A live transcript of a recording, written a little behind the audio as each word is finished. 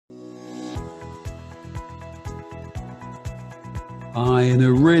Hi, and a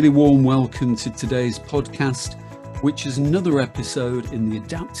really warm welcome to today's podcast, which is another episode in the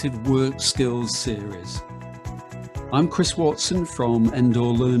Adaptive Work Skills series. I'm Chris Watson from Endor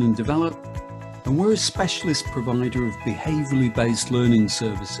Learn and Develop, and we're a specialist provider of behaviourally based learning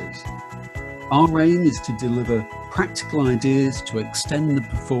services. Our aim is to deliver practical ideas to extend the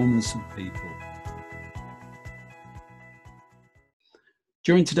performance of people.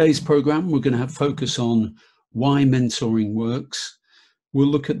 During today's programme, we're going to have focus on why mentoring works. We'll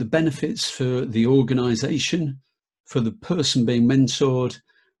look at the benefits for the organisation, for the person being mentored,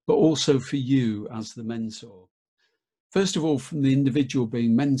 but also for you as the mentor. First of all, from the individual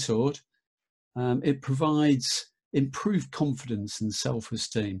being mentored, it provides improved confidence and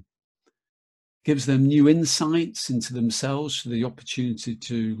self-esteem. Gives them new insights into themselves for the opportunity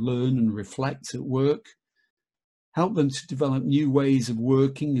to learn and reflect at work. Help them to develop new ways of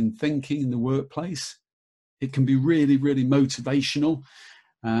working and thinking in the workplace. It can be really, really motivational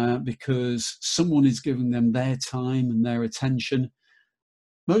because someone is giving them their time and their attention.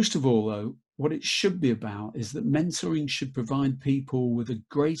 Most of all, though, what it should be about is that mentoring should provide people with a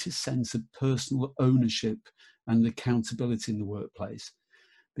greater sense of personal ownership and accountability in the workplace,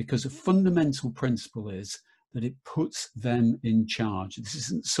 because a fundamental principle is that it puts them in charge. This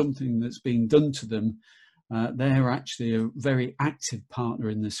isn't something that's being done to them. They're actually a very active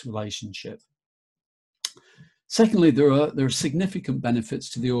partner in this relationship. Secondly, there are significant benefits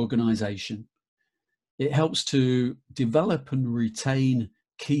to the organisation. It helps to develop and retain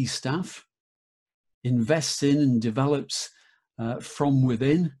key staff, invests in and develops from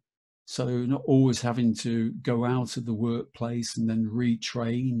within, so not always having to go out of the workplace and then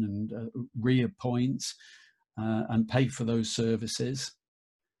retrain and reappoint and pay for those services.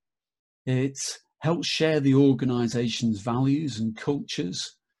 It helps share the organisation's values and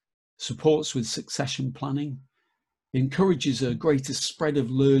cultures, supports with succession planning, encourages a greater spread of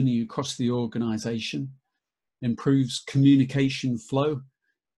learning across the organisation, improves communication flow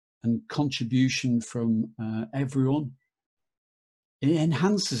and contribution from everyone. It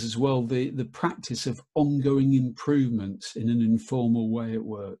enhances as well the practice of ongoing improvement in an informal way at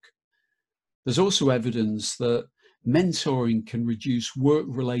work. There's also evidence that mentoring can reduce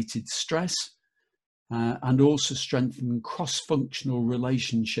work-related stress and also strengthen cross-functional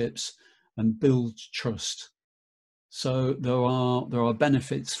relationships and build trust. So there are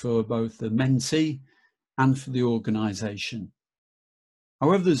benefits for both the mentee and for the organisation.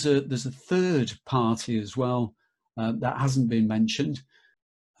 However, there's a third party as well that hasn't been mentioned.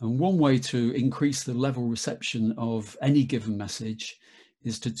 And one way to increase the level reception of any given message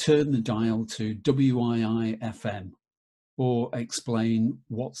is to turn the dial to WII-FM, or explain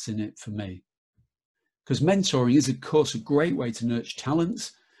what's in it for me. Because mentoring is, of course, a great way to nurture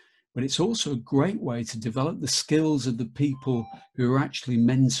talents, but it's also a great way to develop the skills of the people who are actually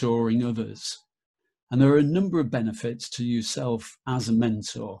mentoring others. And there are a number of benefits to yourself as a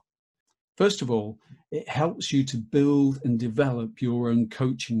mentor. First of all, it helps you to build and develop your own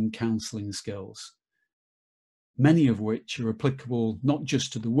coaching and counselling skills, many of which are applicable not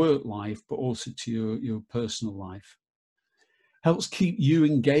just to the work life, but also to your personal life. Helps keep you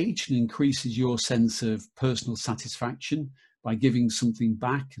engaged and increases your sense of personal satisfaction by giving something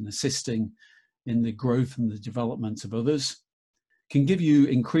back and assisting in the growth and the development of others. Can give you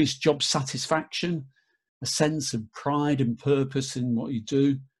increased job satisfaction, a sense of pride and purpose in what you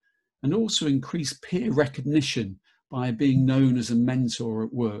do, and also increase peer recognition by being known as a mentor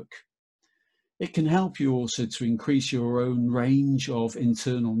at work. It can help you also to increase your own range of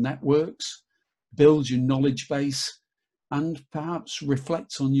internal networks, build your knowledge base, and perhaps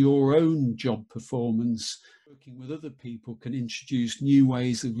reflect on your own job performance. Working with other people can introduce new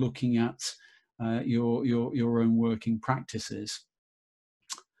ways of looking at your own working practices.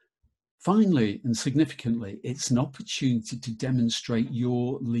 Finally, and significantly, it's an opportunity to demonstrate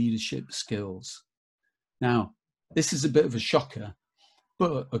your leadership skills. Now, this is a bit of a shocker,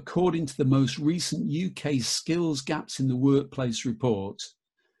 but according to the most recent UK Skills Gaps in the Workplace report,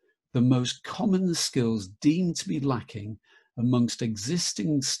 the most common skills deemed to be lacking amongst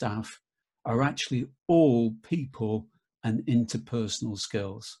existing staff are actually all people and interpersonal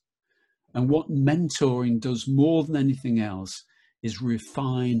skills. And what mentoring does more than anything else is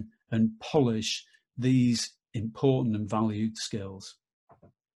refine and polish these important and valued skills.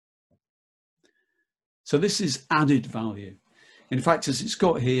 So this is added value. In fact, as it's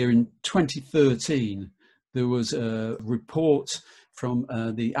got here, in 2013, there was a report from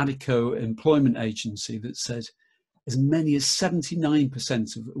the ADICO Employment Agency that said as many as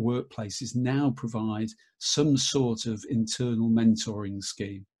 79% of workplaces now provide some sort of internal mentoring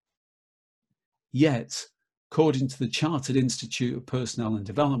scheme. Yet according to the Chartered Institute of Personnel and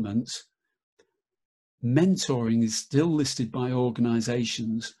Development, mentoring is still listed by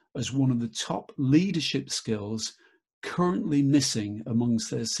organisations as one of the top leadership skills currently missing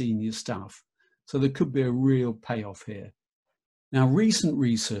amongst their senior staff. So there could be a real payoff here. Now, recent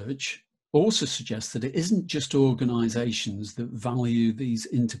research also suggests that it isn't just organisations that value these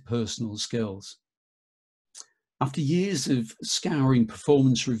interpersonal skills. After years of scouring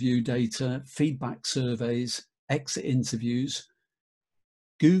performance review data, feedback surveys, exit interviews,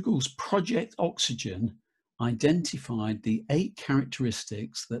 Google's Project Oxygen identified the 8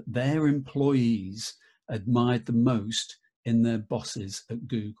 characteristics that their employees admired the most in their bosses at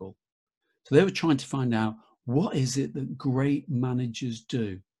Google. So they were trying to find out, what is it that great managers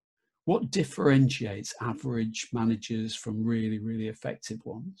do? What differentiates average managers from really, really effective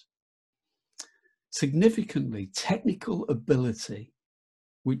ones? Significantly, technical ability,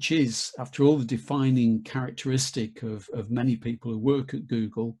 which is, after all, the defining characteristic of many people who work at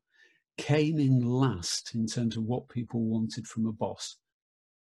Google, came in last in terms of what people wanted from a boss.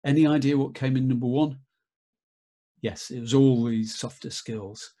 Any idea what came in number 1? Yes, it was all these softer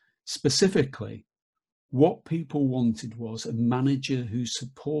skills. Specifically, what people wanted was a manager who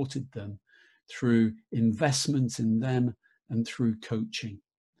supported them through investment in them and through coaching.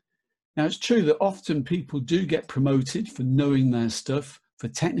 Now, it's true that often people do get promoted for knowing their stuff, for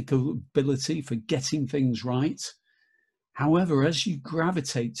technical ability, for getting things right. However, as you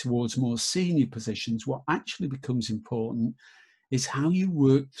gravitate towards more senior positions, what actually becomes important is how you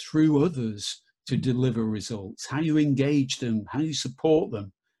work through others to deliver results, how you engage them, how you support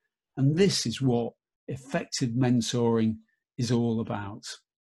them. And this is what effective mentoring is all about.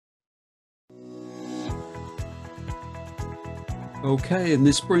 Okay, and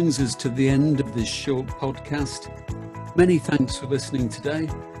this brings us to the end of this short podcast. Many thanks for listening today,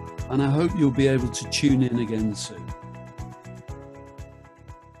 and I hope you'll be able to tune in again soon.